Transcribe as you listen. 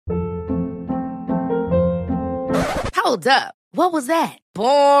Hold up. What was that?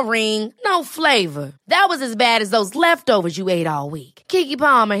 Boring. No flavor. That was as bad as those leftovers you ate all week. Keke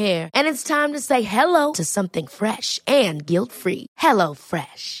Palmer here. And it's time to say hello to something fresh and guilt-free. Hello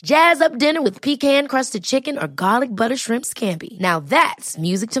Fresh. Jazz up dinner with pecan-crusted chicken or garlic butter shrimp scampi. Now that's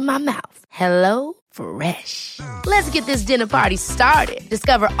music to my mouth. Hello Fresh. Let's get this dinner party started.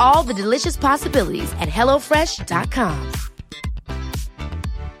 Discover all the delicious possibilities at hellofresh.com.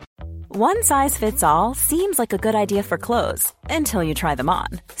 One size fits all seems like a good idea for clothes until you try them on.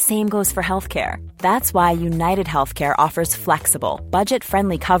 Same goes for healthcare. That's why United Healthcare offers flexible,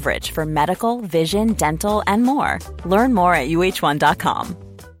 budget-friendly coverage for medical, vision, dental, and more. Learn more at uh1.com.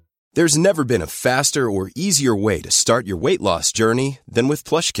 There's never been a faster or easier way to start your weight loss journey than with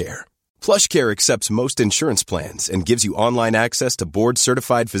PlushCare. PlushCare accepts most insurance plans and gives you online access to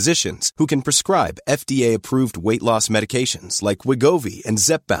board-certified physicians who can prescribe FDA-approved weight loss medications like Wegovy and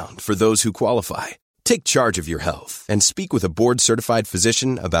Zepbound for those who qualify. Take charge of your health and speak with a board-certified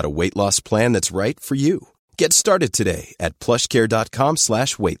physician about a weight loss plan that's right for you. Get started today at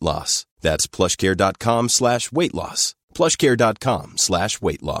plushcare.com/weight loss. That's plushcare.com/weight loss.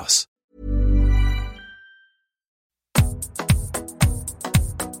 plushcare.com/weight loss.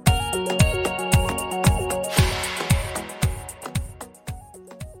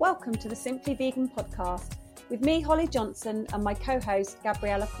 Welcome to the Simply Vegan podcast with me, Holly Johnson, and my co-host,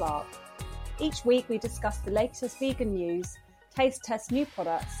 Gabriella Clark. Each week we discuss the latest vegan news, taste test new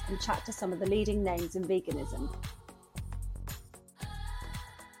products, and chat to some of the leading names in veganism.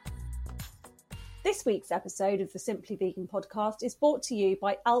 This week's episode of the Simply Vegan podcast is brought to you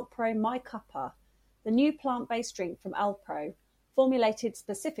by Alpro My Cuppa, the new plant-based drink from Alpro, formulated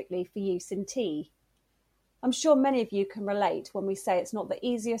specifically for use in tea. I'm sure many of you can relate when we say it's not the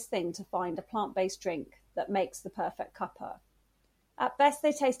easiest thing to find a plant-based drink that makes the perfect cuppa. At best,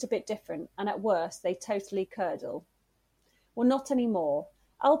 they taste a bit different, and at worst, they totally curdle. Well, not anymore.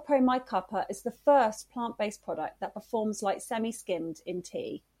 Alpro My Cuppa is the first plant-based product that performs like semi-skimmed in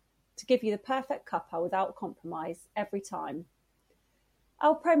tea, to give you the perfect cuppa without compromise every time.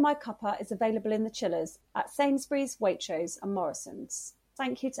 Alpro My Cuppa is available in the chillers at Sainsbury's, Waitrose and Morrison's.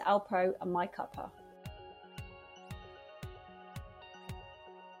 Thank you to Alpro and My Cuppa.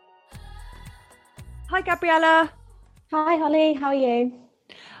 Hi, Gabriella. Hi, Holly. How are you?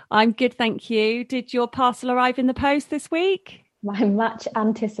 I'm good, thank you. Did your parcel arrive in the post this week? My much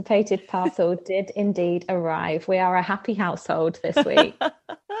anticipated parcel did indeed arrive. We are a happy household this week.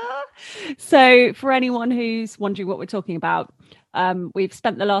 So for anyone who's wondering what we're talking about, we've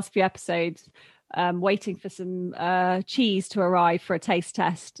spent the last few episodes waiting for some cheese to arrive for a taste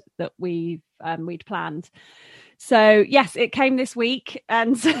test that we'd planned. So yes, it came this week,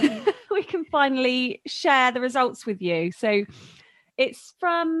 and we can finally share the results with you. So it's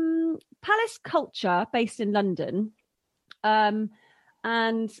from Palace Culture, based in London. And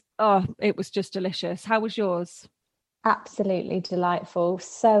it was just delicious. How was yours? Absolutely delightful.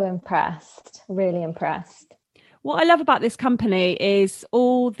 So impressed. Really impressed. What I love about this company is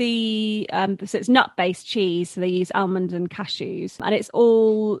all the, so it's nut-based cheese, so they use almond and cashews, and it's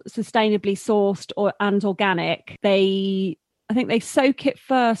all sustainably sourced and organic. I think they soak it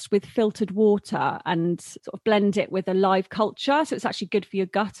first with filtered water and sort of blend it with a live culture, so it's actually good for your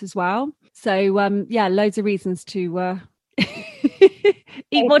gut as well. So, loads of reasons to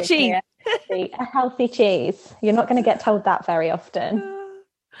eat more cheese. A healthy cheese. You're not going to get told that very often.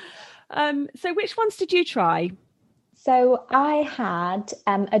 So which ones did you try? So I had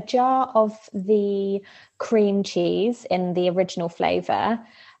a jar of the cream cheese in the original flavour,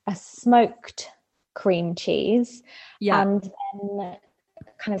 a smoked cream cheese, and then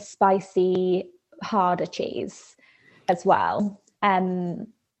kind of spicy, harder cheese as well. I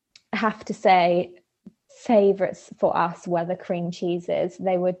have to say, favourites for us were the cream cheeses.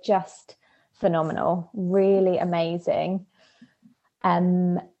 They were just phenomenal, really amazing.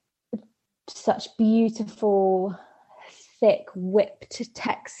 Such beautiful, thick, whipped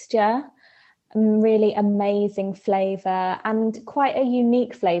texture, really amazing flavour, and quite a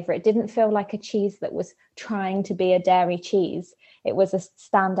unique flavour. It didn't feel like a cheese that was trying to be a dairy cheese. It was a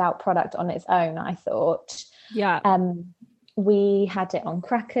standout product on its own, I thought. Yeah. We had it on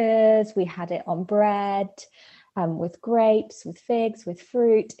crackers, we had it on bread, with grapes, with figs, with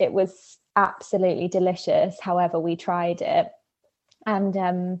fruit. It was absolutely delicious, however we tried it.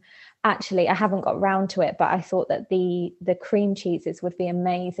 And actually, I haven't got round to it, but I thought that the cream cheeses would be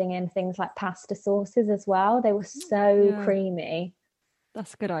amazing in things like pasta sauces as well. They were so creamy.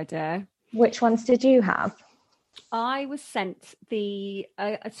 That's a good idea. Which ones did you have? I was sent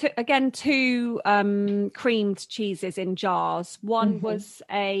two creamed cheeses in jars. One was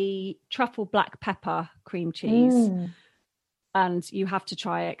a truffle black pepper cream cheese. And you have to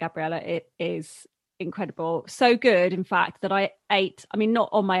try it, Gabriella. It is incredible. So good, in fact, that I ate, not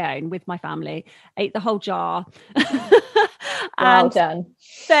on my own, with my family, ate the whole jar. Well done.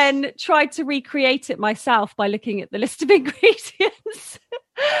 Then tried to recreate it myself by looking at the list of ingredients.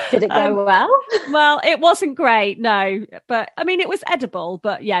 Did it go well? Well, it wasn't great, no. But it was edible,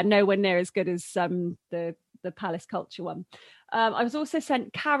 but yeah, nowhere near as good as the Palace Culture one. I was also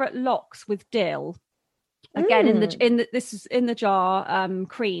sent carrot lox with dill. Again, this is in the jar,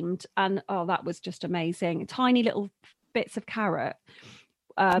 creamed, and that was just amazing. Tiny little bits of carrot.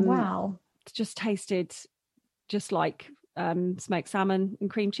 Wow. Just tasted just like smoked salmon and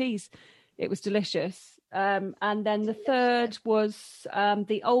cream cheese. It was delicious. And then the third was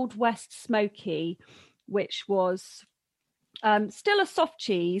the Old West Smoky, which was still a soft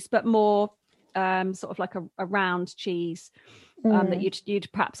cheese, but more sort of like a round cheese that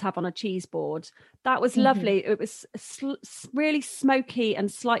you'd perhaps have on a cheese board. That was lovely. It was really smoky and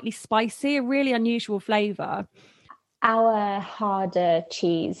slightly spicy, a really unusual flavour. Our harder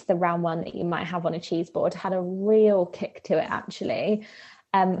cheese, the round one that you might have on a cheese board, had a real kick to it, actually.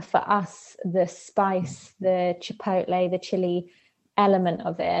 For us, the spice, the chipotle, the chili element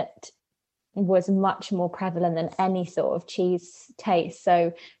of it was much more prevalent than any sort of cheese taste. So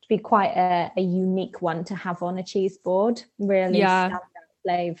to be quite a unique one to have on a cheese board, really standout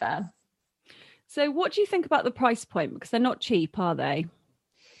flavour. So what do you think about the price point? Because they're not cheap, are they?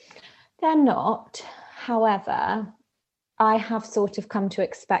 They're not. However, I have sort of come to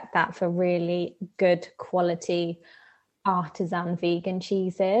expect that for really good quality artisan vegan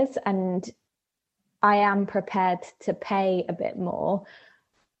cheeses, and I am prepared to pay a bit more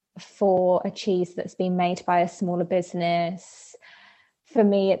for a cheese that's been made by a smaller business. For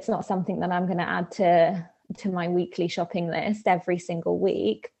me, it's not something that I'm going to add to my weekly shopping list every single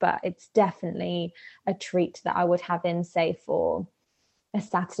week, but it's definitely a treat that I would have in, say, for a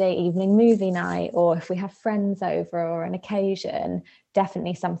Saturday evening movie night, or if we have friends over or an occasion.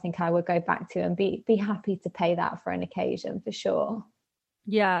 Definitely something I would go back to and be happy to pay that for an occasion, for sure.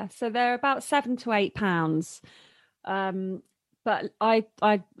 Yeah, so they're about £7 to £8. But I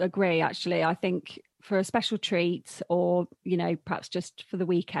agree, actually. I think for a special treat, or perhaps just for the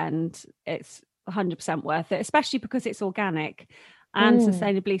weekend, it's 100% worth it, especially because it's organic and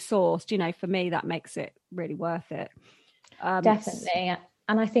sustainably sourced. For me, that makes it really worth it. Definitely.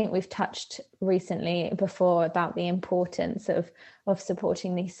 And I think we've touched recently before about the importance of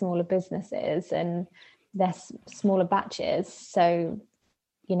supporting these smaller businesses and their smaller batches. So,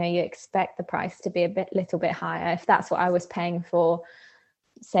 you expect the price to be little bit higher. If that's what I was paying for,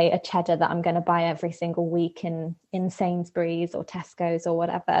 say, a cheddar that I'm going to buy every single week in Sainsbury's or Tesco's or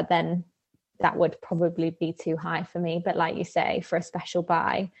whatever, then that would probably be too high for me. But like you say, for a special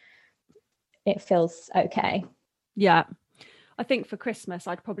buy, it feels okay. Yeah. I think for Christmas,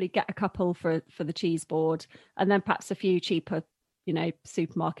 I'd probably get a couple for the cheese board, and then perhaps a few cheaper,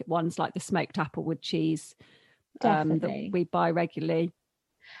 supermarket ones like the smoked applewood cheese that we buy regularly.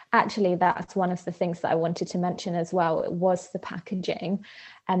 Actually, that's one of the things that I wanted to mention as well. It was the packaging,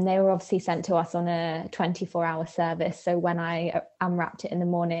 and they were obviously sent to us on a 24-hour service. So when I unwrapped it in the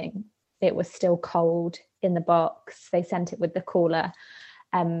morning, it was still cold in the box. They sent it with the cooler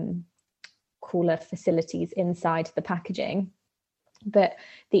facilities inside the packaging. But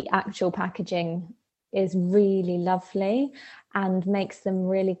the actual packaging is really lovely and makes them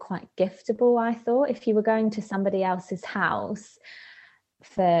really quite giftable, I thought. If you were going to somebody else's house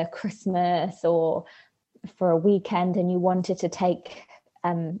for Christmas or for a weekend and you wanted to take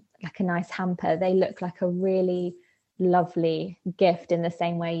like a nice hamper, they look like a really lovely gift, in the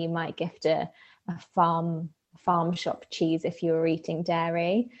same way you might gift a farm shop cheese if you were eating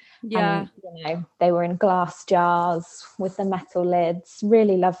dairy. Yeah. And they were in glass jars with the metal lids.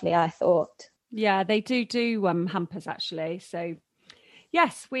 Really lovely, I thought. Yeah, they do hampers, actually. So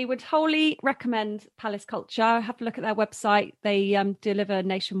yes, we would wholly recommend Palace Culture. Have a look at their website. They deliver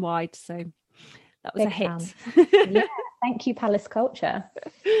nationwide, so that was Big a hit. Yeah, thank you, Palace Culture.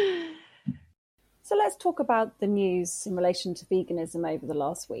 So let's talk about the news in relation to veganism over the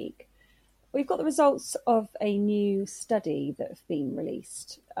last week. We've got the results of a new study that have been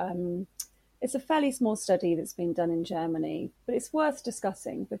released. It's a fairly small study that's been done in Germany, but it's worth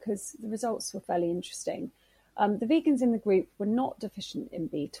discussing because the results were fairly interesting. The vegans in the group were not deficient in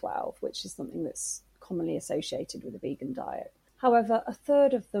B12, which is something that's commonly associated with a vegan diet. However, a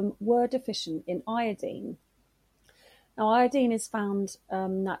third of them were deficient in iodine. Now, iodine is found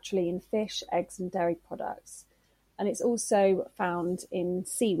naturally in fish, eggs, and dairy products. And it's also found in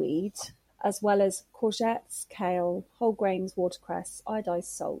seaweed, as well as courgettes, kale, whole grains, watercress, iodized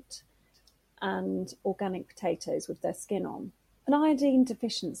salt, and organic potatoes with their skin on. An iodine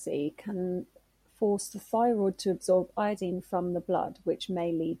deficiency can force the thyroid to absorb iodine from the blood, which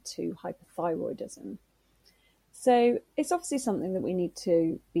may lead to hypothyroidism. So it's obviously something that we need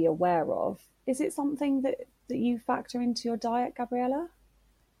to be aware of. Is it something that you factor into your diet, Gabriella?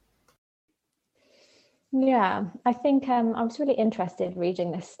 Yeah, I think I was really interested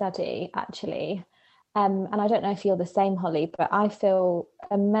reading this study, actually. And I don't know if you're the same, Holly, but I feel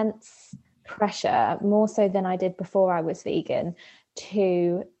immense pressure, more so than I did before I was vegan,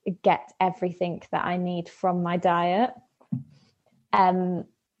 to get everything that I need from my diet.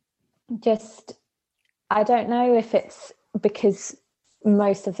 Just, I don't know if it's because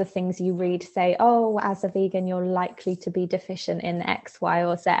most of the things you read say, oh, as a vegan, you're likely to be deficient in X, Y,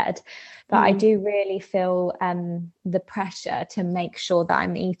 or Z. But I do really feel the pressure to make sure that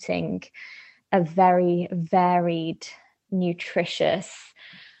I'm eating a very varied, nutritious,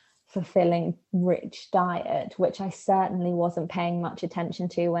 fulfilling, rich diet, which I certainly wasn't paying much attention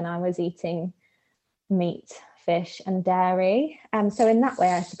to when I was eating meat, fish and dairy. So in that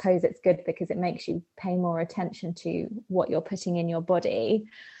way, I suppose it's good because it makes you pay more attention to what you're putting in your body.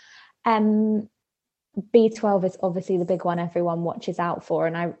 B12 is obviously the big one everyone watches out for.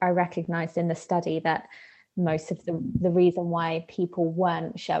 And I recognized in the study that most of the reason why people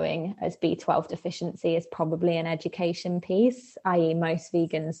weren't showing as B12 deficiency is probably an education piece, i.e. most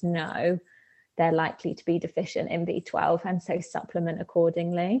vegans know they're likely to be deficient in B12 and so supplement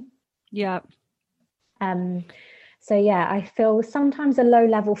accordingly. Yeah. So yeah, I feel sometimes a low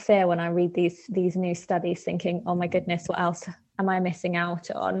level fear when I read these new studies, thinking, oh my goodness, what else am I missing out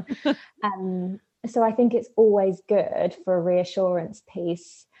on? So I think it's always good for a reassurance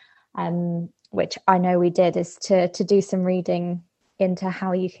piece, which I know we did, is to do some reading into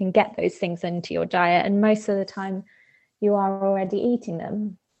how you can get those things into your diet. And most of the time you are already eating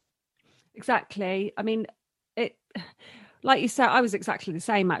them. Exactly. I mean, like you said, I was exactly the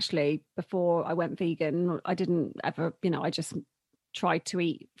same actually before I went vegan. I didn't ever, I just tried to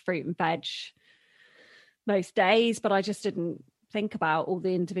eat fruit and veg most days, but I just didn't think about all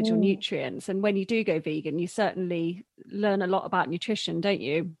the individual nutrients. And when you do go vegan, you certainly learn a lot about nutrition, don't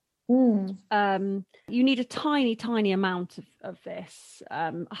you? You need a tiny amount of this,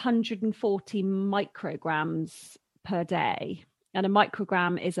 140 micrograms per day. And a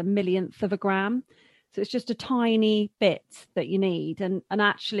microgram is a millionth of a gram. So it's just a tiny bit that you need. And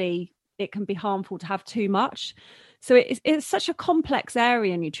actually, it can be harmful to have too much. So it's such a complex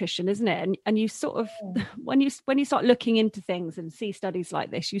area, nutrition, isn't it? And you sort of, when you start looking into things and see studies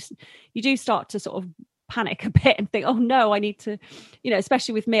like this, you do start to sort of panic a bit and think, oh no, I need to,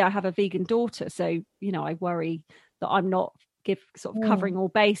 especially with me, I have a vegan daughter. So, I worry that I'm not covering all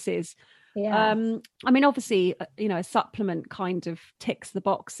bases. Yeah. I mean, obviously, a supplement kind of ticks the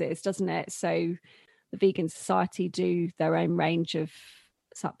boxes, doesn't it? So the Vegan Society do their own range of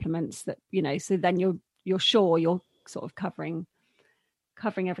supplements that, so then you're sure you're sort of covering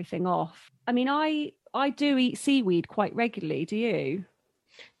everything off. I mean, I do eat seaweed quite regularly. Do you?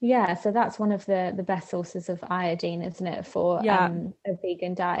 Yeah, so that's one of the best sources of iodine, isn't it, for a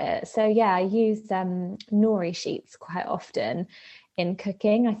vegan diet? So yeah, I use nori sheets quite often in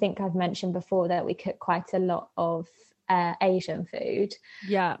cooking. I think I've mentioned before that we cook quite a lot of Asian food.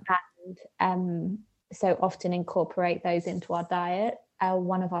 Yeah. And so often incorporate those into our diet.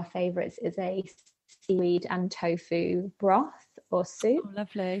 One of our favorites is a seaweed and tofu broth or soup. Oh,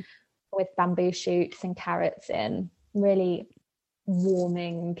 lovely. With bamboo shoots and carrots in. Really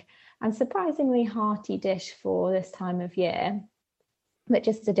warming and surprisingly hearty dish for this time of year, but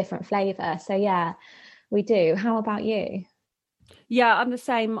just a different flavor. So yeah, we do. How about you? Yeah, I'm the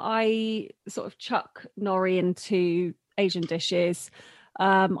same. I sort of chuck nori into Asian dishes.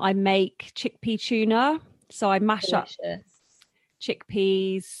 I make chickpea tuna. So I mash up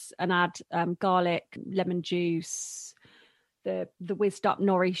chickpeas and add garlic, lemon juice, the whizzed up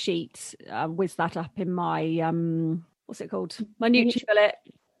nori sheet, whiz that up in my what's it called? My NutriBullet.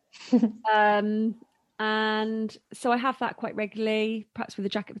 And so I have that quite regularly, perhaps with a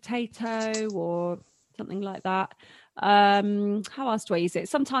jacket potato or something like that. How else do I use it?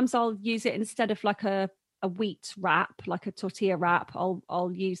 Sometimes I'll use it instead of like a wheat wrap, like a tortilla wrap.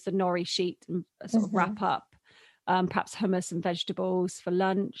 I'll use the nori sheet and sort of wrap up perhaps hummus and vegetables for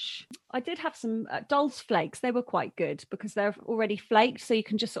lunch. I did have some Dulse flakes. They were quite good because they're already flaked, so you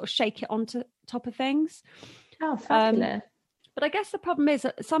can just sort of shake it onto top of things. Oh, fabulous. But I guess the problem is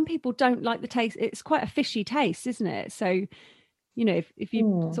that some people don't like the taste. It's quite a fishy taste, isn't it? So, if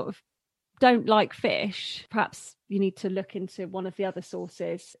you sort of don't like fish, perhaps you need to look into one of the other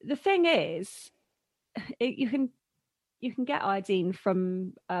sources. The thing is, you can get iodine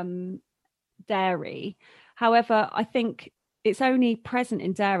from dairy. However, I think it's only present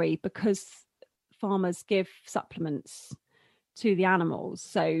in dairy because farmers give supplements to the animals.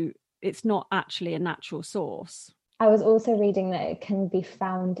 So it's not actually a natural source. I was also reading that it can be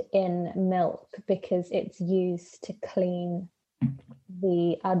found in milk because it's used to clean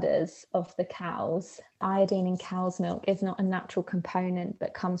the udders of the cows. Iodine in cow's milk is not a natural component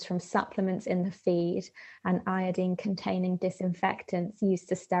but comes from supplements in the feed and iodine containing disinfectants used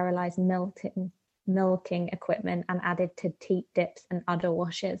to sterilize milking equipment and added to teat dips and udder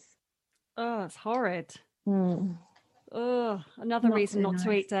washes. Oh, it's horrid. Mm. Oh, another Not reason so not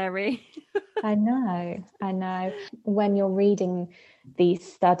to eat dairy. I know. When you're reading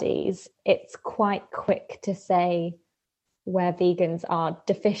these studies, it's quite quick to say where vegans are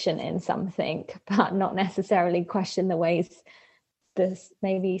deficient in something, but not necessarily question the ways there's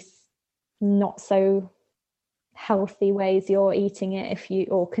maybe not so healthy ways you're eating it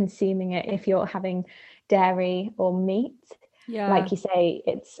or consuming it if you're having dairy or meat. Yeah. Like you say,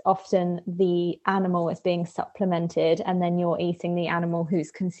 it's often the animal is being supplemented and then you're eating the animal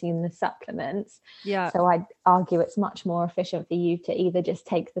who's consumed the supplements. Yeah. So I'd argue it's much more efficient for you to either just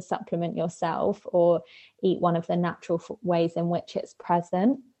take the supplement yourself or eat one of the natural ways in which it's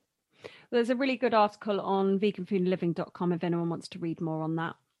present. There's a really good article on veganfoodandliving.com if anyone wants to read more on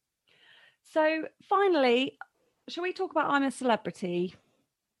that. So finally, shall we talk about I'm a Celebrity?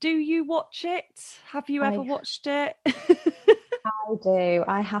 Do you watch it? Have you ever watched it? I do.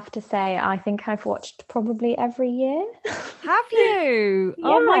 I have to say, I think I've watched probably every year. Have you? Yeah,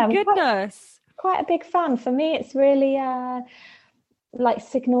 oh my goodness. Quite a big fan. For me, it's really like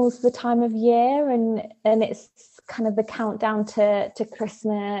signals the time of year and it's kind of the countdown to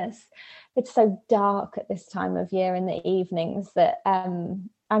Christmas. It's so dark at this time of year in the evenings that I'm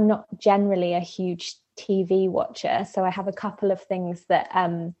not generally a huge TV watcher. So I have a couple of things that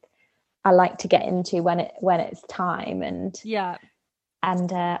I like to get into when it's time.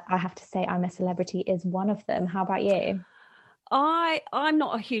 And I have to say I'm a Celebrity is one of them. How about you? I'm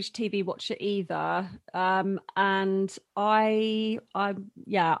not a huge TV watcher either, and I've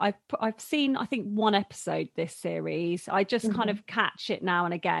seen I think one episode this series. I just kind of catch it now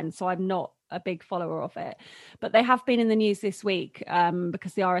and again, so I'm not a big follower of it. But they have been in the news this week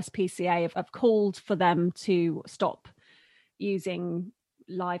because the RSPCA have called for them to stop using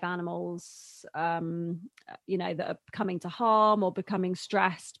live animals that are coming to harm or becoming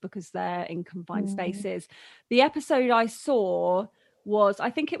stressed because they're in confined spaces. The episode I saw was, I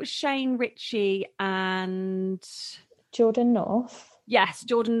think it was Shane Ritchie and Jordan North. Yes,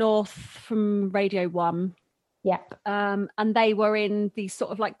 Jordan North from Radio 1. Yep. And they were in these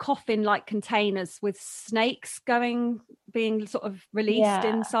sort of like coffin like containers with snakes being sort of released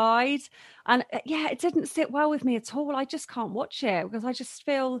inside. And it didn't sit well with me at all. I just can't watch it because I just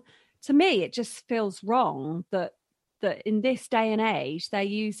feel, to me, it just feels wrong that in this day and age, they're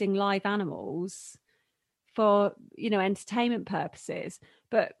using live animals for, entertainment purposes.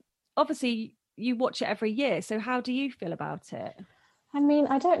 But obviously you watch it every year. So how do you feel about it? I mean,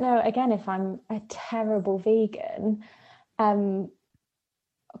 I don't know, again, if I'm a terrible vegan.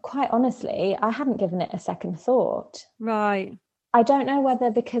 Quite honestly, I hadn't given it a second thought. Right. I don't know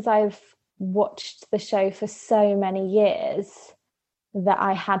whether because I've watched the show for so many years that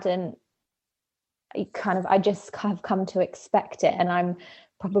I just have come to expect it, and I'm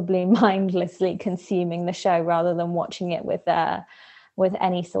probably mindlessly consuming the show rather than watching it with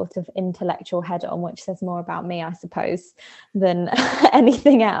any sort of intellectual head on, which says more about me, I suppose, than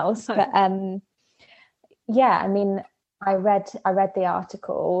anything else. But I mean, I read the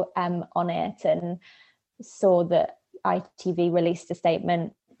article on it and saw that ITV released a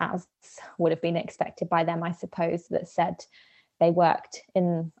statement, as would have been expected by them, I suppose, that said they worked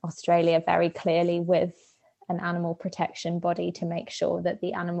in Australia very clearly with an animal protection body to make sure that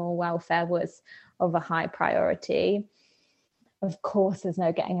the animal welfare was of a high priority. Of course, there's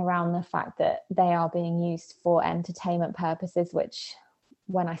no getting around the fact that they are being used for entertainment purposes, which,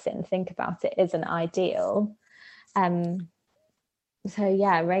 when I sit and think about it, isn't ideal.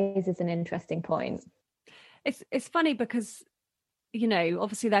 Raises an interesting point. It's funny because,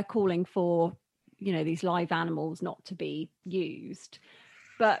 obviously they're calling for, these live animals not to be used.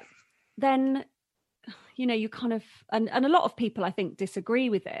 But then, you kind of, and a lot of people, I think,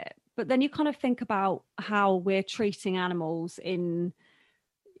 disagree with it. But then you kind of think about how we're treating animals in,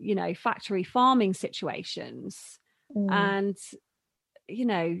 factory farming situations. And,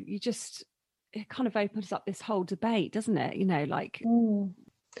 it kind of opens up this whole debate, doesn't it?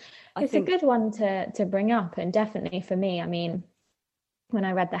 It's a good one to bring up, and definitely for me, I mean, when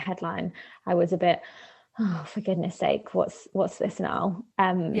I read the headline, I was a bit, oh, for goodness sake, what's this now?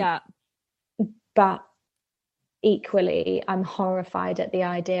 But equally, I'm horrified at the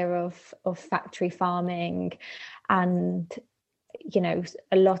idea of factory farming and, you know,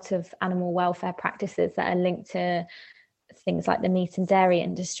 a lot of animal welfare practices that are linked to things like the meat and dairy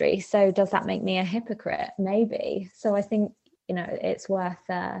industry. So does that make me a hypocrite? Maybe. So I think, you know, it's worth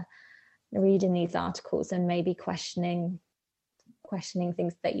reading these articles and maybe questioning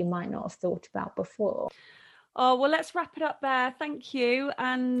things that you might not have thought about before. Oh, well, let's wrap it up there. Thank you.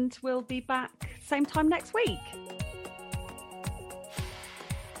 And we'll be back same time next week.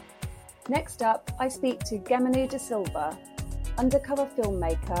 Next up, I speak to Gemunu de Silva, undercover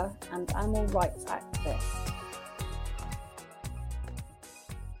filmmaker and animal rights activist.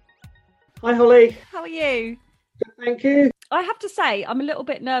 Hi, Holly. How are you? Good, thank you. I have to say, I'm a little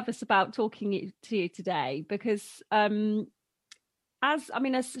bit nervous about talking to you today because, as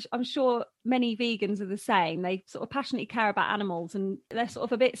I'm sure many vegans are the same, they sort of passionately care about animals and they're sort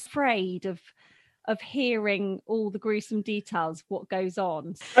of a bit afraid of hearing all the gruesome details of what goes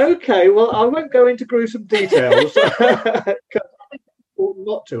on. Okay, well, I won't go into gruesome details.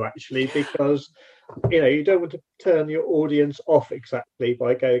 Not to, actually, because, you know, you don't want to turn your audience off exactly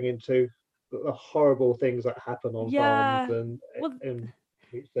by going into the horrible things that happen on farms and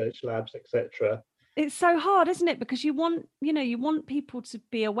research labs, etc. It's so hard, isn't it? Because you want people to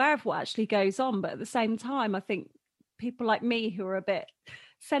be aware of what actually goes on, but at the same time, I think people like me who are a bit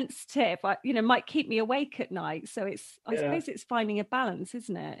sensitive, might keep me awake at night. So I suppose it's finding a balance,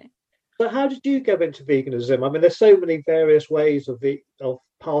 isn't it? So how did you go into veganism? I mean, there's so many various ways of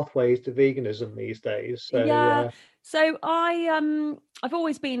pathways to veganism these days. So, So I've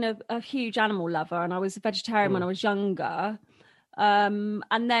always been a huge animal lover, and I was a vegetarian when I was younger. And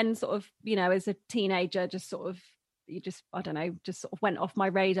then sort of, you know, as a teenager, just sort of went off my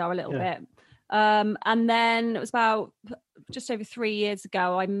radar a little bit. And then it was about just over 3 years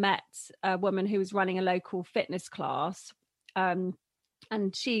ago, I met a woman who was running a local fitness class. And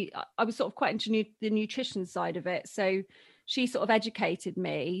I was sort of quite into the nutrition side of it. So she sort of educated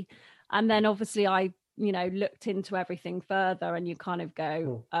me. And then obviously I, you know, looked into everything further, and you kind of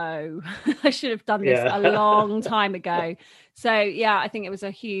go, oh, I should have done this a long time ago. So, yeah, I think it was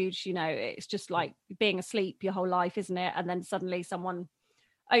a huge, you know, it's just like being asleep your whole life, isn't it? And then suddenly someone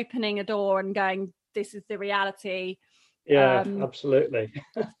opening a door and going, this is the reality. Yeah, absolutely.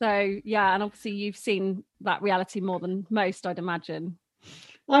 So, yeah, and obviously you've seen that reality more than most, I'd imagine.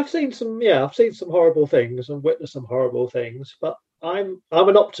 I've seen some horrible things and witnessed some horrible things, but I'm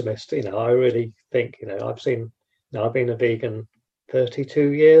an optimist. You know, I really think, you know, I've been a vegan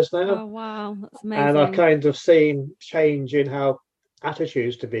 32 years now. Oh, wow, that's amazing. And I've kind of seen change in how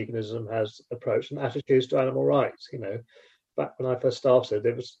attitudes to veganism has approached and attitudes to animal rights. You know, back when I first started,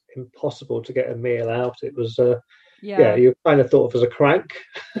 it was impossible to get a meal out. It was you kind of thought of as a crank.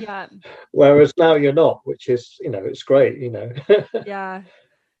 Yeah. Whereas now you're not, which is, you know, it's great, you know.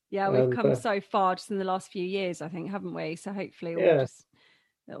 Yeah, we've come so far just in the last few years, I think, haven't we? So hopefully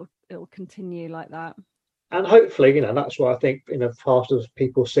it'll continue like that. And hopefully, you know, that's why I think, you know, part of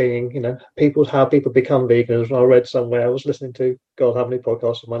people seeing, you know, how people become vegans. I read somewhere, I was listening to, God, how many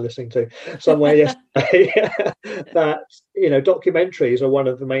podcasts am I listening to? Somewhere yesterday, that, you know, documentaries are one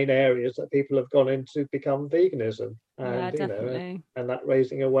of the main areas that people have gone into become veganism. And, you know, and that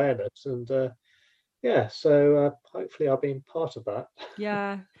raising awareness. And, so hopefully I've been part of that.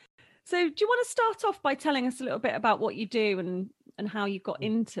 Yeah. So do you want to start off by telling us a little bit about what you do and how you got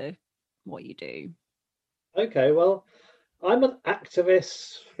into what you do? Okay, well, I'm an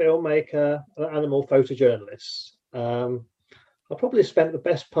activist, filmmaker, an animal photojournalist. I probably spent the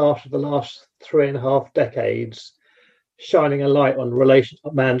best part of the last 3.5 decades shining a light on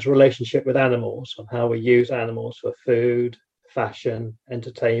man's relationship with animals, on how we use animals for food, fashion,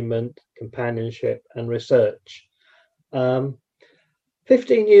 entertainment, companionship, and research.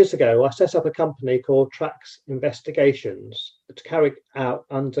 15 years ago, I set up a company called Tracks Investigations to carry out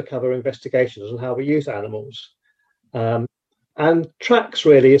undercover investigations on how we use animals. And Tracks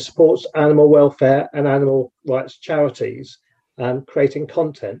really supports animal welfare and animal rights charities, creating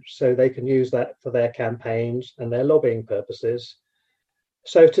content so they can use that for their campaigns and their lobbying purposes.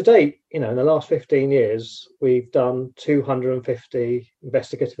 So to date, you know, in the last 15 years, we've done 250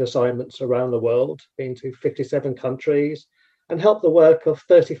 investigative assignments around the world, been to 57 countries, and helped the work of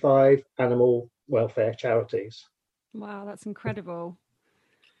 35 animal welfare charities. Wow, that's incredible.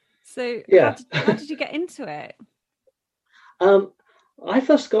 So how did you get into it? I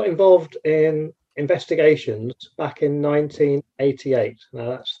first got involved in investigations back in 1988. Now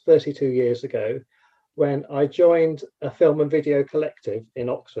that's 32 years ago, when I joined a film and video collective in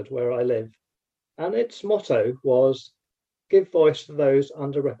Oxford, where I live. And its motto was give voice to those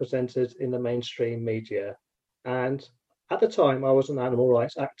underrepresented in the mainstream media. And at the time, I was an animal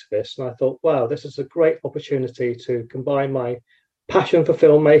rights activist, and I thought, wow, this is a great opportunity to combine my passion for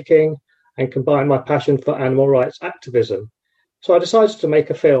filmmaking and combine my passion for animal rights activism. So I decided to make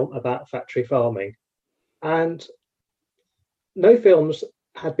a film about factory farming. And no films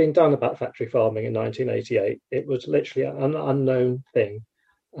had been done about factory farming in 1988. It was literally an unknown thing.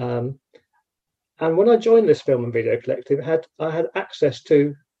 And when I joined this film and video collective, I had access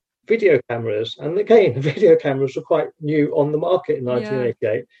to video cameras. And again, video cameras were quite new on the market in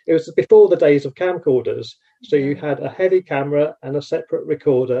 1988. It was before the days of camcorders. So you had a heavy camera and a separate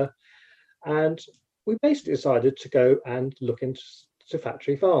recorder. And we basically decided to go and look into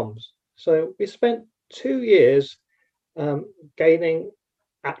factory farms. So we spent 2 years gaining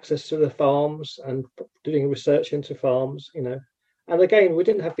access to the farms and doing research into farms, And again, we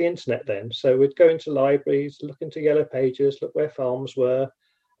didn't have the internet then. So we'd go into libraries, look into yellow pages, look where farms were,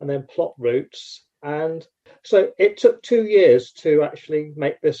 and then plot routes. And so it took 2 years to actually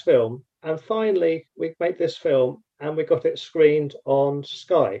make this film. And finally, we made this film and we got it screened on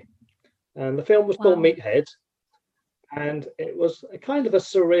Sky. And the film was called Meathead. And it was a kind of a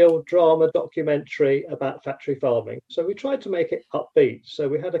surreal drama documentary about factory farming. So we tried to make it upbeat. So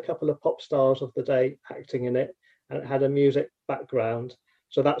we had a couple of pop stars of the day acting in it, and it had a music background.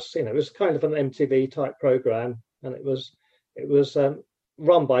 So that's, it was kind of an MTV type program, and it was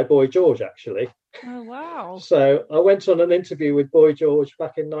run by Boy George, actually. Oh, wow. So I went on an interview with Boy George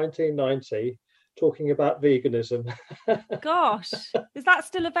back in 1990 talking about veganism. Gosh, is that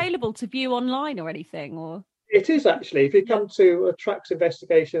still available to view online or anything? Or it is actually. If you come to Tracks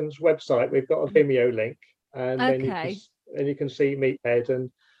Investigations website, we've got a Vimeo link, and then you can see Meathead and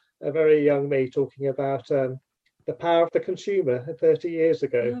a very young me talking about the power of the consumer 30 years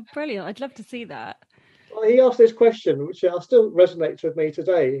ago. Oh, brilliant. I'd love to see that. Well, he asked this question, which still resonates with me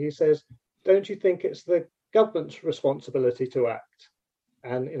today. He says, don't you think it's the government's responsibility to act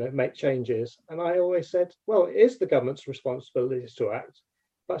and make changes? And I always said, well, it is the government's responsibility to act,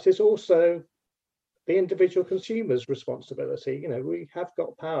 but it's also the individual consumer's responsibility. We have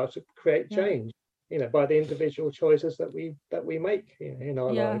got power to create change, by the individual choices that we make in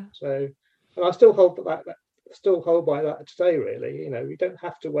our lives. So, and I still hold by that today, really. We don't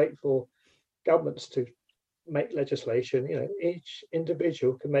have to wait for governments to make legislation. Each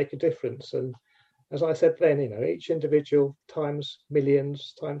individual can make a difference. And as I said then, each individual times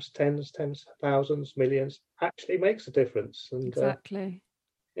millions, times tens thousands, millions actually makes a difference. And exactly.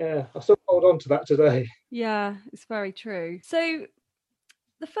 I still hold on to that today. Yeah, it's very true. So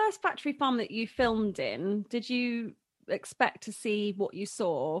the first factory farm that you filmed in, did you expect to see what you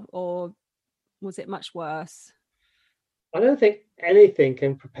saw, or was it much worse? I don't think anything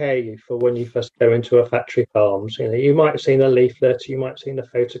can prepare you for when you first go into a factory farms. You might have seen a leaflet, you might have seen a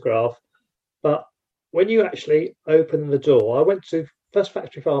photograph, but when you actually open the door, first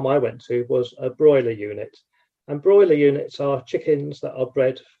factory farm I went to was a broiler unit. And broiler units are chickens that are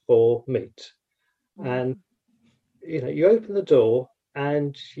bred for meat. And, you open the door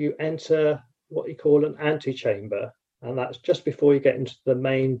and you enter what you call an antechamber. And that's just before you get into the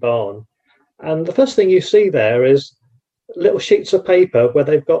main barn. And the first thing you see there is little sheets of paper where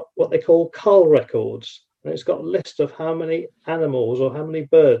they've got what they call cull records. And it's got a list of how many animals or how many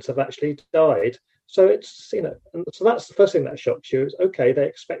birds have actually died. So it's, and so that's the first thing that shocks you is, okay, they're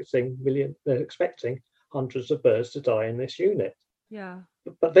expecting hundreds of birds to die in this unit. Yeah.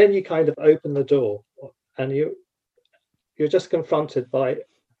 But then you kind of open the door and you're just confronted by,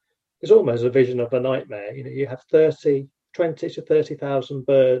 it's almost a vision of a nightmare. You have 20 to 30,000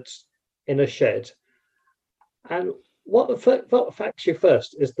 birds in a shed. And what affects you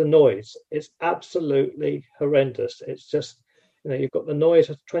first is the noise. It's absolutely horrendous. It's just, you've got the noise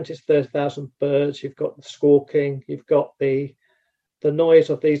of 20 to 30,000 birds, you've got the squawking, you've got the noise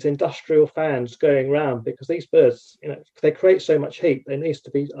of these industrial fans going around, because these birds, they create so much heat, there needs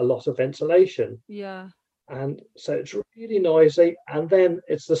to be a lot of ventilation. Yeah. And so it's really noisy. And then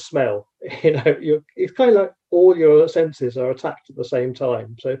it's the smell. It's kind of like all your senses are attacked at the same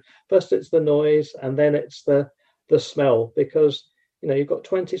time. So first it's the noise, and then it's the smell, because you've got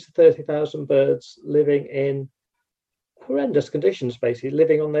 20 to 30,000 birds living in horrendous conditions, basically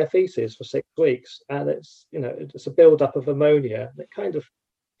living on their feces for 6 weeks, and it's it's a build-up of ammonia, and it kind of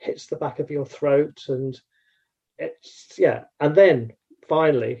hits the back of your throat, and it's and then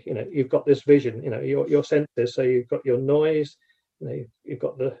finally you've got this vision, your senses. So you've got your noise, you've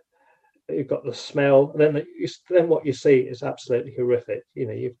got the you've got the smell, and then what you see is absolutely horrific.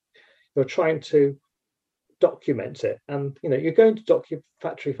 You're trying to document it, and you're going to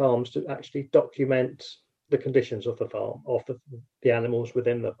factory farms to actually document the conditions of the farm, of the animals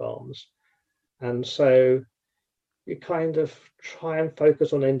within the farms, and so you kind of try and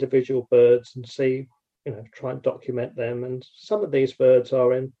focus on individual birds and see, try and document them. And some of these birds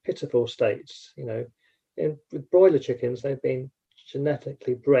are in pitiful states. With broiler chickens, they've been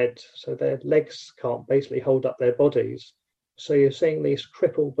genetically bred so their legs can't basically hold up their bodies. So you're seeing these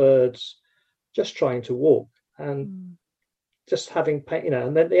crippled birds just trying to walk and just having pain,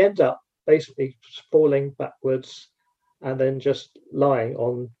 and then they end up basically falling backwards and then just lying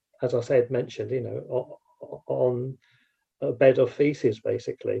on, as I said, mentioned, on a bed of feces.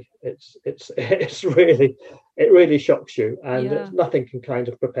 Basically, it really shocks you, and nothing can kind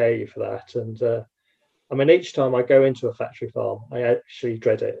of prepare you for that. And I mean, each time I go into a factory farm, I actually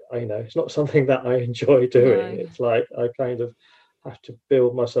dread it. It's not something that I enjoy doing. No. It's like I kind of have to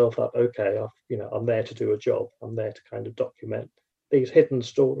build myself up. Okay, I'm there to do a job. I'm there to kind of document these hidden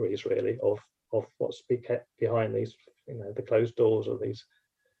stories, really, of what's behind these, the closed doors of these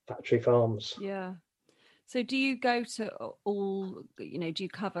factory farms. Yeah. So do you go to all, do you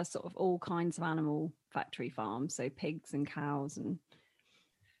cover sort of all kinds of animal factory farms? So pigs and cows and...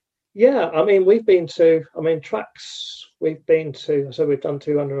 Yeah, I mean, tracks, we've been to, so we've done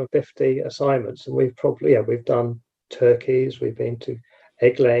 250 assignments, and we've done turkeys, we've been to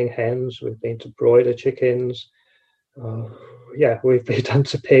egg-laying hens, we've been to broiler chickens, we've been done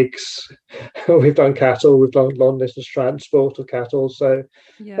to pigs, we've done cattle, we've done long-distance transport of cattle. So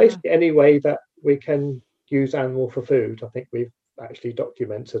basically any way that we can use animal for food, I think we've actually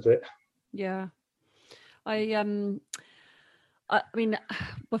documented it. Yeah. I mean,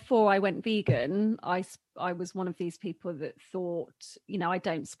 before I went vegan, I was one of these people that thought, I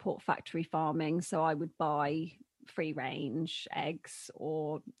don't support factory farming, so I would buy free range eggs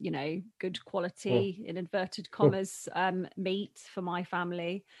or, good quality, in inverted commas, meat for my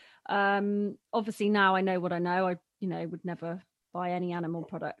family. Obviously now I know what I know. I, would never buy any animal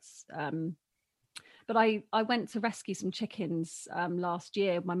products. But I went to rescue some chickens last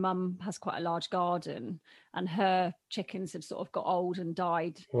year. My mum has quite a large garden, and her chickens had sort of got old and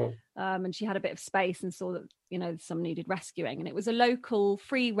died. And she had a bit of space and saw that, some needed rescuing. And it was a local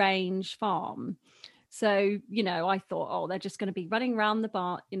free range farm. So, I thought, they're just going to be running around the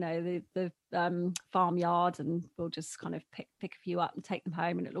barn, the farmyard, and we'll just kind of pick a few up and take them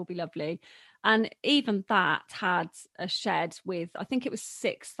home, and it'll all be lovely. And even that had a shed with, I think it was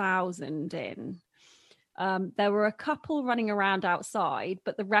 6,000 in. There were a couple running around outside,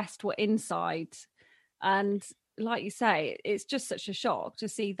 but the rest were inside. And like you say, it's just such a shock to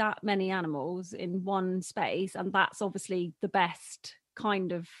see that many animals in one space. And that's obviously the best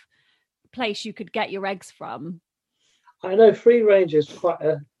kind of place you could get your eggs from. I know free range is quite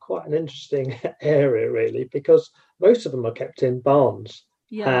an interesting area, really, because most of them are kept in barns.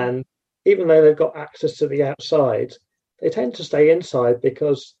 Yeah. And even though they've got access to the outside, they tend to stay inside,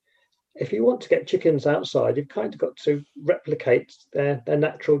 because if you want to get chickens outside, you've kind of got to replicate their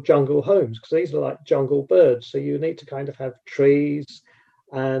natural jungle homes, because these are like jungle birds. So you need to kind of have trees.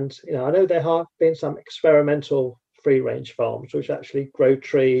 And, I know there have been some experimental free range farms which actually grow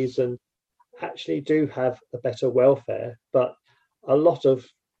trees and actually do have a better welfare. But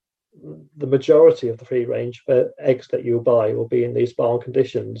the majority of the free range eggs that you'll buy will be in these barn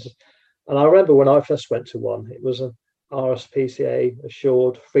conditions. And I remember when I first went to one, it was a RSPCA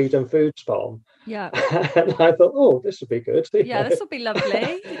assured freedom foods farm. Yeah. And I thought, this would be good. Yeah, this will be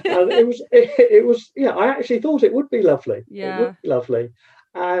lovely. And it was, I actually thought it would be lovely. Yeah. It would be lovely.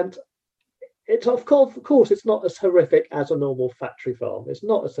 And it's of course it's not as horrific as a normal factory farm. It's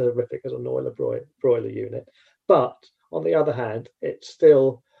not as horrific as a broiler unit. But on the other hand, it's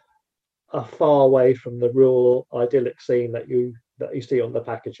still a far away from the rural idyllic scene that you see on the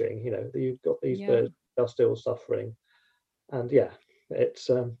packaging. You've got these birds that are still suffering. And it's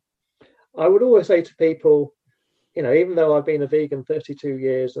I would always say to people, even though I've been a vegan 32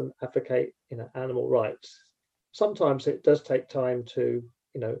 years and advocate, animal rights, sometimes it does take time to,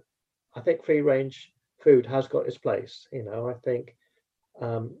 I think free range food has got its place. I think,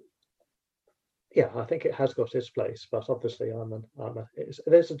 I think it has got its place. But obviously,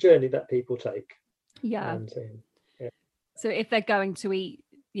 there's a journey that people take. Yeah. And, So if they're going to eat,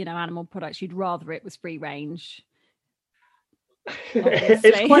 animal products, you'd rather it was free range.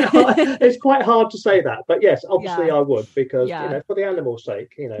 It's quite hard to say that, but yes, obviously I would, because for the animal's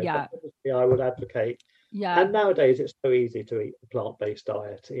sake, obviously I would advocate Yeah. And nowadays it's so easy to eat a plant-based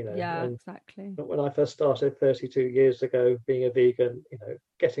diet, Yeah, and exactly. when I first started 32 years ago being a vegan,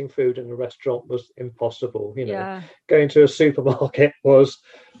 getting food in a restaurant was impossible. Going to a supermarket was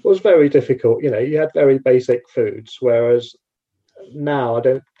very difficult. You had very basic foods, whereas now I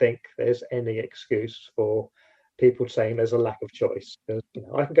don't think there's any excuse for people saying there's a lack of choice. Because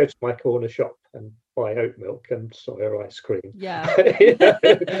I can go to my corner shop and buy oat milk and soya ice cream. Yeah.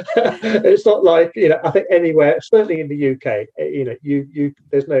 It's not like I think anywhere, certainly in the UK, you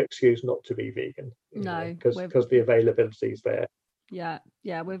there's no excuse not to be vegan. No, because the availability is there. Yeah,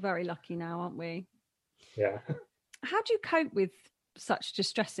 we're very lucky now, aren't we? Yeah. How do you cope with such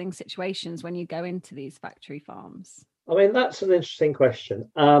distressing situations when you go into these factory farms? I mean, that's an interesting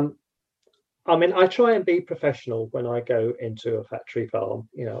question. I try and be professional when I go into a factory farm.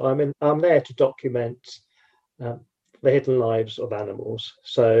 I'm there to document the hidden lives of animals.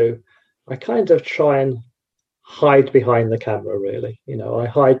 So I kind of try and hide behind the camera, really. I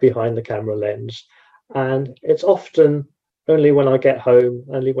hide behind the camera lens. And it's often only when I get home,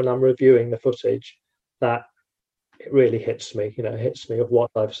 only when I'm reviewing the footage, that it really hits me, hits me of what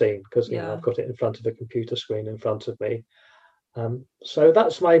I've seen, because I've got it in front of a computer screen in front of me. So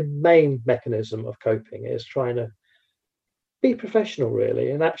that's my main mechanism of coping, is trying to be professional,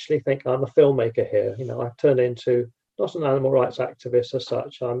 really, and actually think I'm a filmmaker here. I've turned into not an animal rights activist as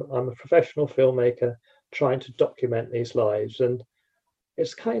such. I'm a professional filmmaker trying to document these lives, and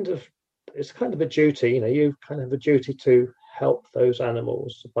it's kind of a duty. You kind of have a duty to help those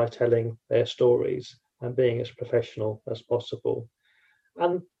animals by telling their stories and being as professional as possible.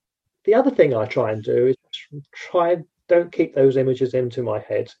 And the other thing I try and do is don't keep those images into my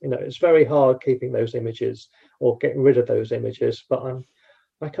head. It's very hard keeping those images or getting rid of those images, but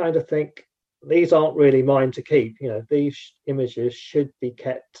I kind of think these aren't really mine to keep. These images shouldn't be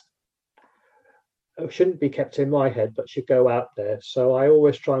kept in my head, but should go out there. So I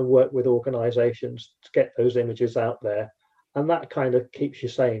always try and work with organizations to get those images out there. And that kind of keeps you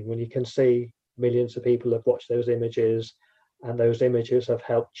sane when you can see millions of people have watched those images, and those images have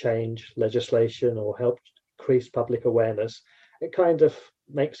helped change legislation or helped increase public awareness. It kind of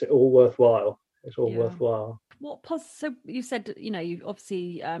makes it all worthwhile. It's all worthwhile. So you said, you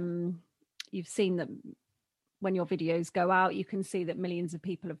obviously you've seen that when your videos go out, you can see that millions of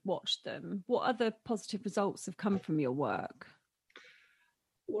people have watched them. What other positive results have come from your work?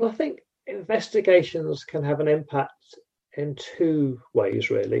 Well, I think investigations can have an impact in two ways,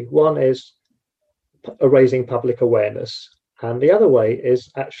 really. One is raising public awareness, and the other way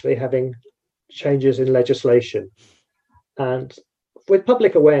is actually having changes in legislation. And with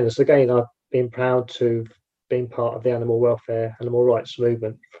public awareness, again, I've been proud to been part of the animal welfare, animal rights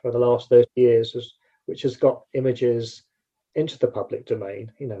movement for the last 30 years, which has got images into the public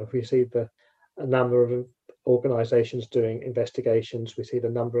domain. We see a number of organisations doing investigations. We see the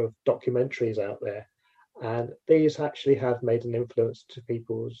number of documentaries out there, and these actually have made an influence to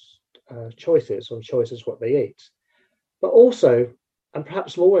people's choices what they eat. But also, and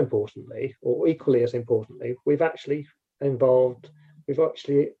perhaps more importantly, or equally as importantly, we've actually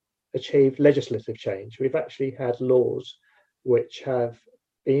achieved legislative change. We've actually had laws which have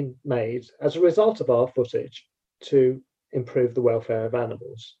been made as a result of our footage to improve the welfare of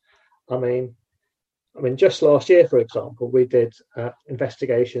animals. I mean, just last year, for example, we did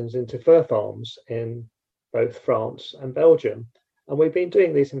investigations into fur farms in both France and Belgium. And we've been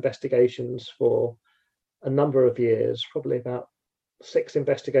doing these investigations for a number of years, probably about 6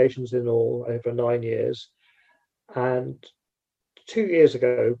 investigations in all over 9 years. And 2 years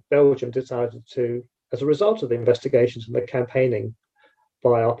ago, Belgium decided to, as a result of the investigations and the campaigning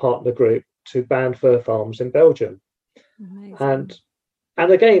by our partner group, to ban fur farms in Belgium. Amazing.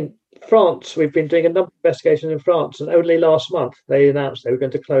 And again, France, we've been doing a number of investigations in France, and only last month they announced they were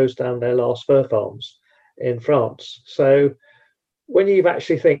going to close down their last fur farms in France. So when you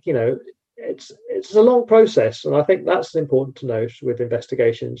actually think, it's a long process, and I think that's important to note with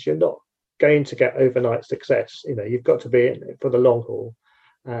investigations. You're not going to get overnight success. You've got to be in it for the long haul,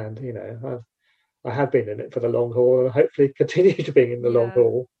 and I have been in it for the long haul, and hopefully continue to be in the long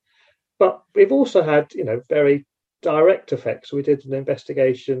haul. But we've also had very direct effects. We did an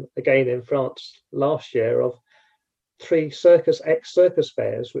investigation again in France last year of 3 ex-circus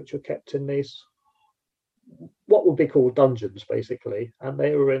bears which were kept in these what would be called dungeons, basically, and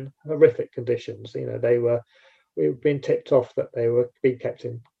they were in horrific conditions. We've been tipped off that they were being kept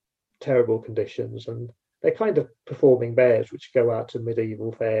in terrible conditions, and they're kind of performing bears which go out to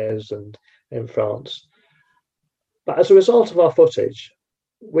medieval fairs and in France. But as a result of our footage,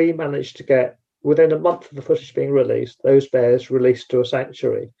 we managed to get, within a month of the footage being released, those bears released to a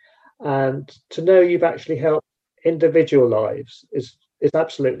sanctuary. And to know you've actually helped individual lives is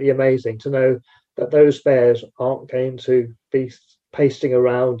absolutely amazing. To know that those bears aren't going to be pasting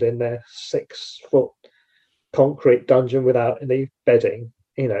around in their 6-foot concrete dungeon without any bedding,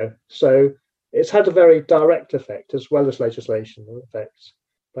 So it's had a very direct effect as well as legislation effects.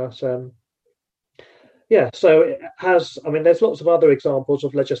 But so it has. I mean, there's lots of other examples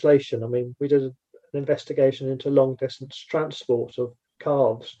of legislation. I mean, we did an investigation into long distance transport of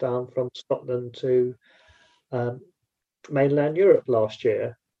calves down from Scotland to mainland Europe last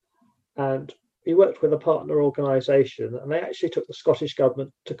year, and we worked with a partner organisation, and they actually took the Scottish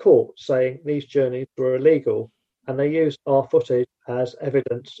government to court saying these journeys were illegal, and they used our footage as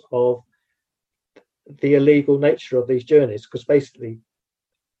evidence of the illegal nature of these journeys, because basically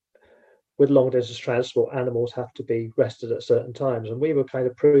with long distance transport, animals have to be rested at certain times, and we were kind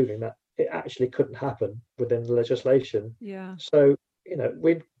of proving that it actually couldn't happen within the legislation. Yeah. So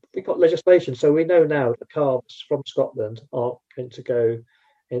we got legislation, so we know now that calves from Scotland aren't going to go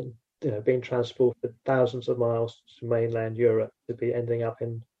in, being transported thousands of miles to mainland Europe to be ending up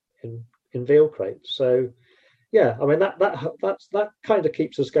in veal crates. So yeah, I mean that kind of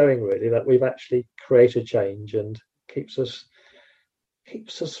keeps us going, really, that we've actually created change and keeps us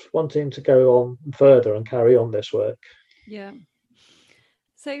wanting to go on further and carry on this work. Yeah.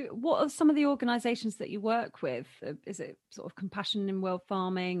 So what are some of the organisations that you work with? Is it sort of Compassion in World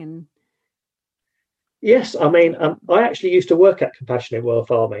Farming? And yes, I mean, I actually used to work at Compassion in World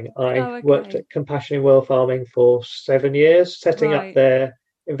Farming. I worked at Compassion in World Farming for 7 years, setting up their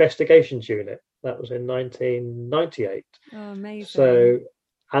investigations unit. That was in 1998. Oh, amazing. So,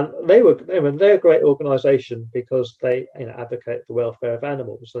 and they're a great organisation because they advocate the welfare of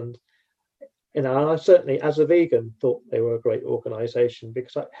animals. And I certainly, as a vegan, thought they were a great organisation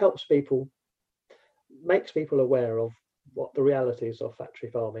because it helps people, makes people aware of what the realities of factory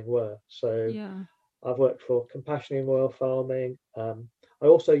farming were. So yeah. I've worked for Compassion in World Farming. I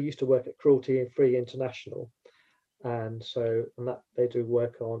also used to work at Cruelty Free International, and that they do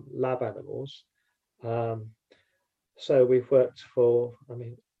work on lab animals. So we've worked for,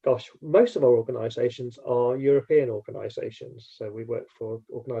 most of our organisations are European organisations. So we work for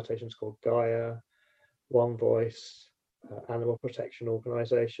organisations called Gaia, One Voice, Animal Protection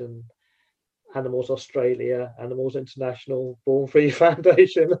Organisation, Animals Australia, Animals International, Born Free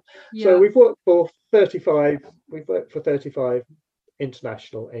Foundation. Yeah. So we've worked for 35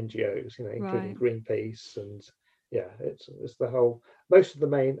 international NGOs, including Greenpeace, and it's the whole, most of the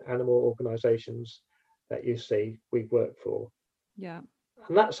main animal organisations that you see we work for. Yeah.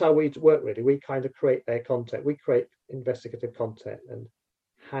 And that's how we work, really. We kind of create their content. We create investigative content and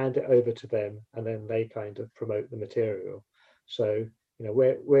hand it over to them, and then they kind of promote the material. So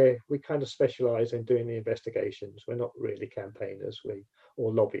we kind of specialize in doing the investigations. We're not really campaigners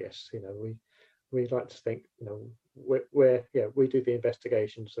or lobbyists. We like to think we do the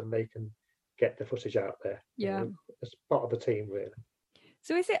investigations and they can get the footage out there. Yeah, as part of the team, really.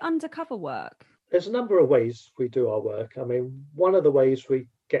 So is it undercover work? There's a number of ways we do our work. I mean, one of the ways we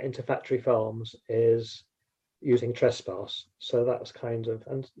get into factory farms is using trespass. So that's kind of,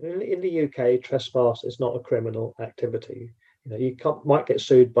 and in the UK, trespass is not a criminal activity. You might get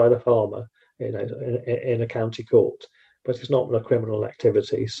sued by the farmer, in a county court, but it's not a criminal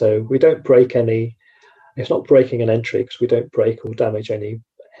activity. So we don't break any. It's not breaking an entry because we don't break or damage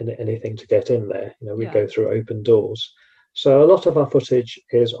anything to get in there. We go through open doors. So a lot of our footage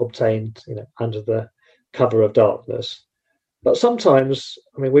is obtained, under the cover of darkness. But sometimes,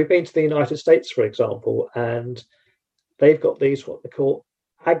 we've been to the United States, for example, and they've got these what they call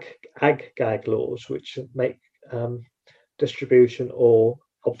ag-gag laws, which make distribution or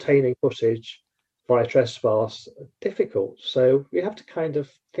obtaining footage via trespass difficult. So we have to kind of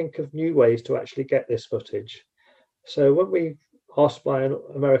think of new ways to actually get this footage. So when we asked by an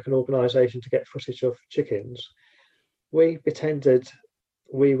American organisation to get footage of chickens, we pretended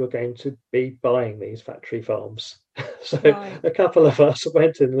we were going to be buying these factory farms. So a couple of us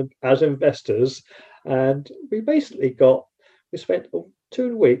went in as investors, and we spent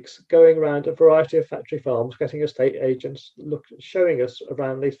 2 weeks going around a variety of factory farms, getting estate agents showing us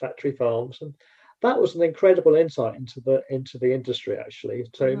around these factory farms, and that was an incredible insight into the industry, actually.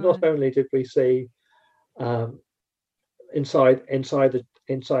 So not only did we see inside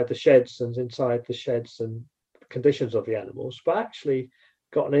the sheds and conditions of the animals, but actually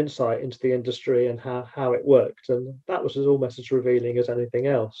got an insight into the industry and how it worked, and that was almost as revealing as anything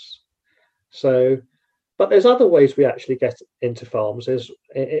else. So, but there's other ways we actually get into farms.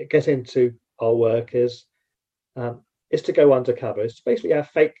 Get into our work is to go undercover. It's to basically have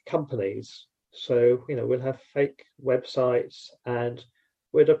fake companies. So we'll have fake websites, and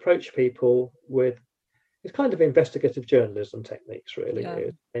we'd approach people with it's kind of investigative journalism techniques,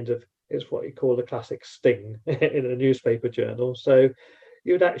 really. It's what you call the classic sting in a newspaper journal. So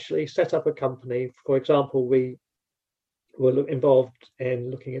you'd actually set up a company. For example, we were involved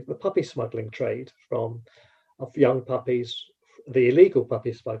in looking at the puppy smuggling trade of young puppies, the illegal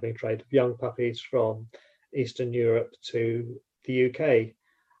puppy smuggling trade of young puppies from Eastern Europe to the UK.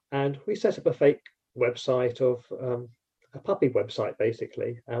 And we set up a fake website of a puppy website,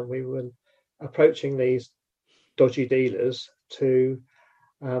 basically. And we were approaching these dodgy dealers to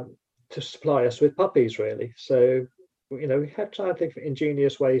supply us with puppies, really. So, we had to think of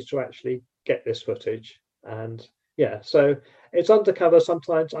ingenious ways to actually get this footage. And so it's undercover,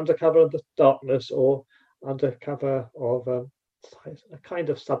 sometimes undercover of the darkness, or undercover of a kind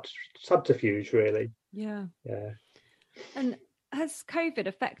of subterfuge, really. Yeah. And has COVID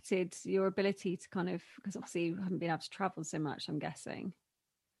affected your ability to because obviously you haven't been able to travel so much, I'm guessing?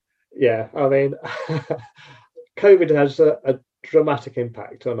 Yeah, I mean, COVID has a dramatic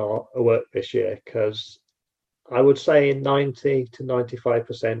impact on our work this year, because I would say 90 to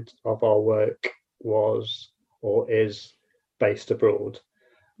 95% of our work was or is based abroad,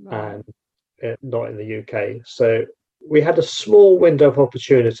 right, and not in the UK. So we had a small window of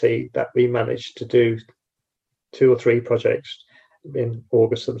opportunity that we managed to do 2 or 3 projects in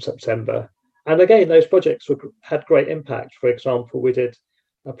August and September. And again, those projects had great impact. For example, we did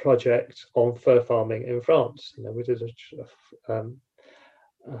a project on fur farming in France. We did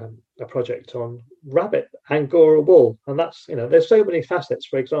a project on rabbit Angora wool, and that's there's so many facets.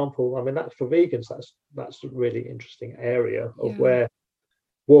 For example, I mean, that's for vegans. That's a really interesting area of where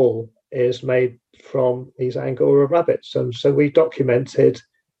wool is made from these Angora rabbits, and so we documented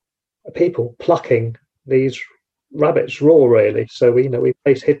people plucking these rabbits raw, really. So we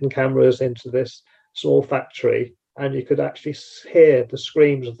placed hidden cameras into this small factory, and you could actually hear the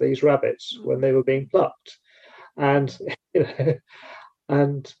screams of these rabbits when they were being plucked. And so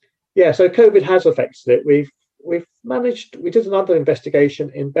COVID has affected it. We did another investigation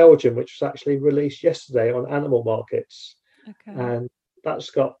in Belgium, which was actually released yesterday on animal markets. Okay. And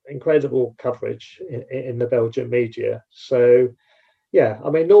that's got incredible coverage in the Belgian media. So I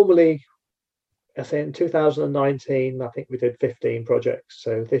mean, normally, I think in 2019, I think we did 15 projects.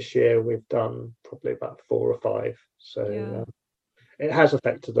 So this year we've done probably about 4 or 5. So it has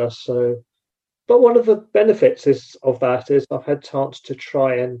affected us. So, but one of the benefits of that is I've had a chance to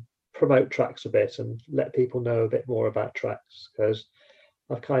try and promote Tracks a bit and let people know a bit more about Tracks, because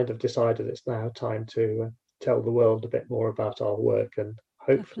I've kind of decided it's now time to tell the world a bit more about our work and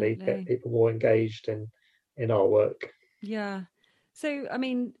hopefully get people more engaged in our work. Yeah. So, I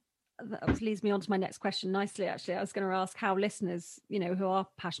mean, that leads me on to my next question nicely, actually. I was going to ask how listeners, who are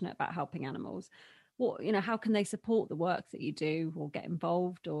passionate about helping animals, how can they support the work that you do or get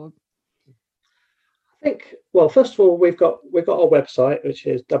involved? Or I think, well, first of all, we've got our website, which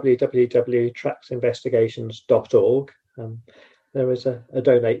is www.tracksinvestigations.org. There is a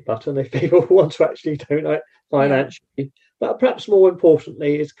donate button if people want to actually donate financially. Yeah. But perhaps more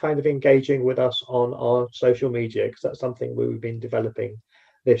importantly is kind of engaging with us on our social media, because that's something we've been developing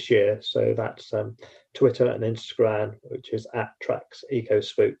this year. So that's Twitter and Instagram, which is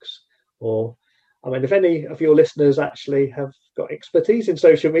 @TracksEcoSpooks. Or, I mean, if any of your listeners actually have got expertise in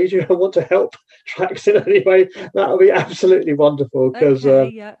social media and want to help Tracks in any way, that would be absolutely wonderful, because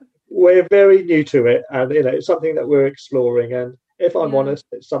we're very new to it, and it's something that we're exploring. And if I'm honest,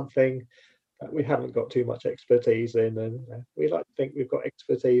 it's something that we haven't got too much expertise in, and we like to think we've got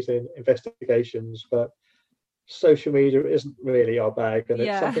expertise in investigations, but social media isn't really our bag, and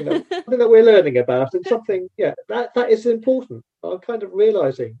it's something that we're learning about, and something that is important. I'm kind of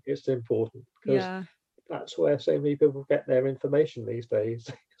realizing it's important, because that's where so many people get their information these days.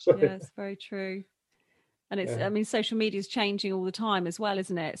 So, it's very true. And it's I mean, social media is changing all the time as well,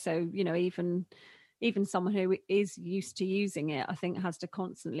 isn't it? So even someone who is used to using it, I think, has to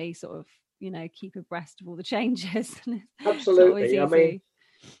constantly sort of keep abreast of all the changes. Absolutely. I mean,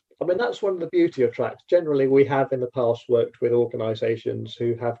 that's one of the beauty of Tracks. Generally, we have in the past worked with organisations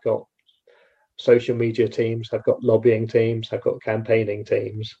who have got social media teams, have got lobbying teams, have got campaigning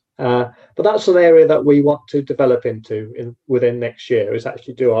teams. But that's an area that we want to develop into within next year, is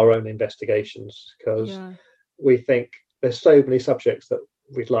actually do our own investigations, because we think there's so many subjects that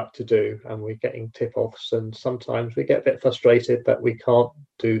we'd like to do, and we're getting tip-offs, and sometimes we get a bit frustrated that we can't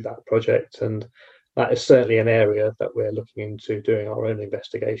do that project, and that is certainly an area that we're looking into doing our own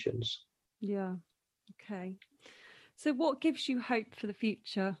investigations. Yeah. Okay. So what gives you hope for the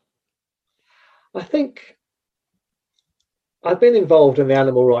future? I think I've been involved in the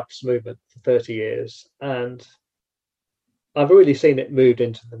animal rights movement for 30 years, and I've really seen it moved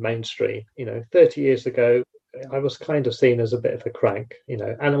into the mainstream. 30 years ago, I was kind of seen as a bit of a crank.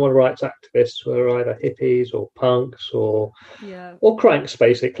 Animal rights activists were either hippies or punks or cranks,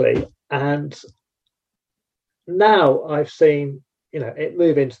 basically. And now I've seen, it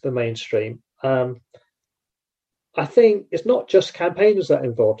move into the mainstream. I think it's not just campaigners that are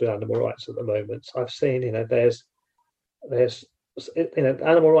involved in animal rights at the moment. I've seen, there's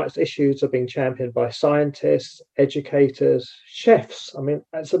animal rights issues are being championed by scientists, educators, chefs. I mean,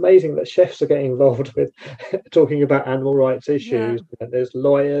 it's amazing that chefs are getting involved with talking about animal rights issues. Yeah. There's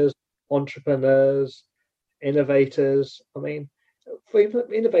lawyers, entrepreneurs, innovators. I mean, for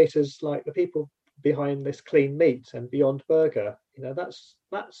innovators like the people behind this Clean Meat and Beyond Burger,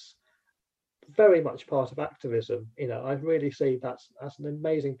 that's very much part of activism. I really see that's an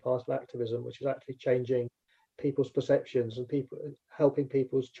amazing part of activism, which is actually changing people's perceptions and helping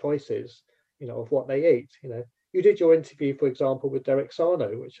people's choices, of what they eat. You did your interview, for example, with Derek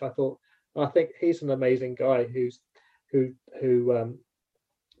Sarno, which I think he's an amazing guy who's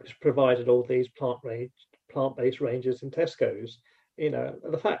provided all these plant-based ranges in Tesco's.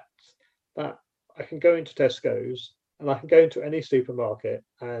 The fact that I can go into Tesco's and I can go into any supermarket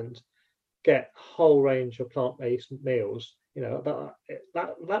and get a whole range of plant-based meals, that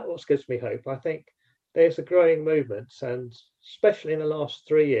what gives me hope. I think there's a growing movement, and especially in the last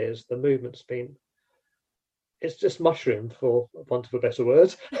 3 years, the movement's it's just mushroomed, for want of a better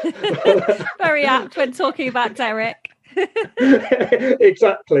word. Very apt when talking about Derek.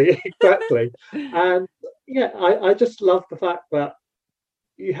 Exactly. And I just love the fact that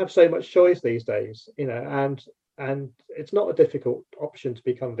you have so much choice these days, and it's not a difficult option to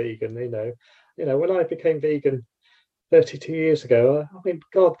become vegan. When I became vegan 32 years ago, I mean,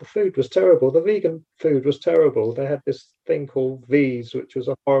 God, the food was terrible. The vegan food was terrible. They had this thing called V's, which was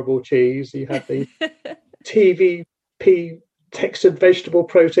a horrible cheese. You had the TVP, textured vegetable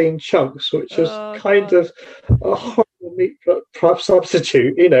protein chunks, which was kind of a horrible meat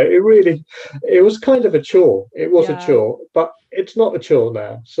substitute. It was kind of a chore. It was a chore, but it's not a chore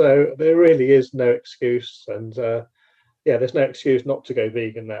now. So there really is no excuse. And there's no excuse not to go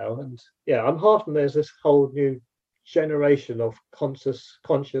vegan now. And I'm heartened there's this whole new generation of conscious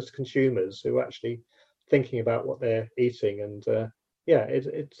consumers who are actually thinking about what they're eating. And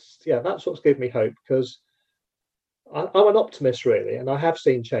that's what's given me hope, because I'm an optimist, really, and I have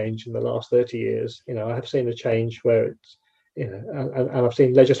seen change in the last 30 years. I have seen a change where it's, and I've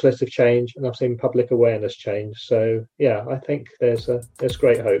seen legislative change, and I've seen public awareness change. So I think there's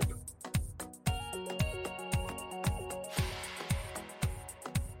great hope.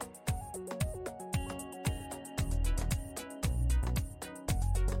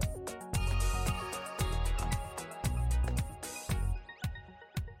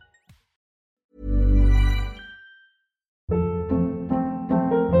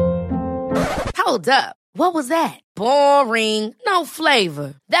 Hold up. What was that? Boring. No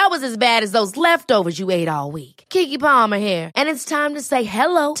flavor. That was as bad as those leftovers you ate all week. Keke Palmer here. And it's time to say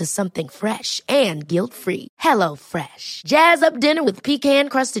hello to something fresh and guilt-free. Hello Fresh. Jazz up dinner with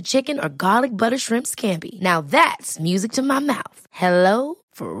pecan-crusted chicken or garlic butter shrimp scampi. Now that's music to my mouth. Hello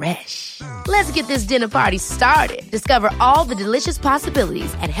Fresh. Let's get this dinner party started. Discover all the delicious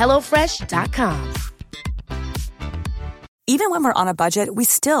possibilities at HelloFresh.com. Even when we're on a budget, we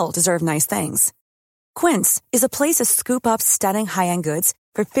still deserve nice things. Quince is a place to scoop up stunning high-end goods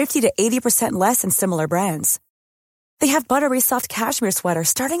for 50 to 80% less than similar brands. They have buttery soft cashmere sweaters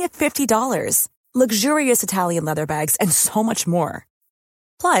starting at $50, luxurious Italian leather bags, and so much more.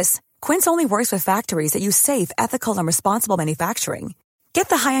 Plus, Quince only works with factories that use safe, ethical, and responsible manufacturing. Get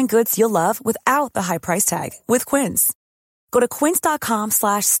the high-end goods you'll love without the high price tag with Quince. Go to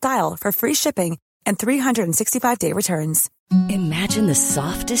quince.com/style for free shipping and 365-day returns. Imagine the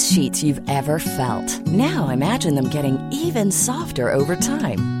softest sheets you've ever felt. Now imagine them getting even softer over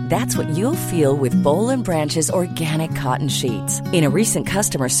time. That's what you'll feel with Boll & Branch's organic cotton sheets. In a recent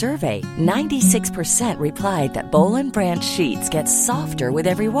customer survey, 96% replied that Boll & Branch sheets get softer with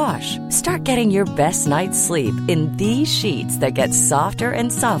every wash. Start getting your best night's sleep in these sheets that get softer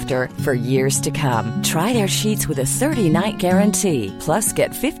and softer for years to come. Try their sheets with a 30-night guarantee. Plus,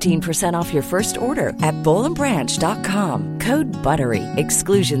 get 15% off your first order at bollandbranch.com. Code BUTTERY.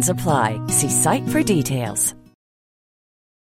 Exclusions apply. See site for details.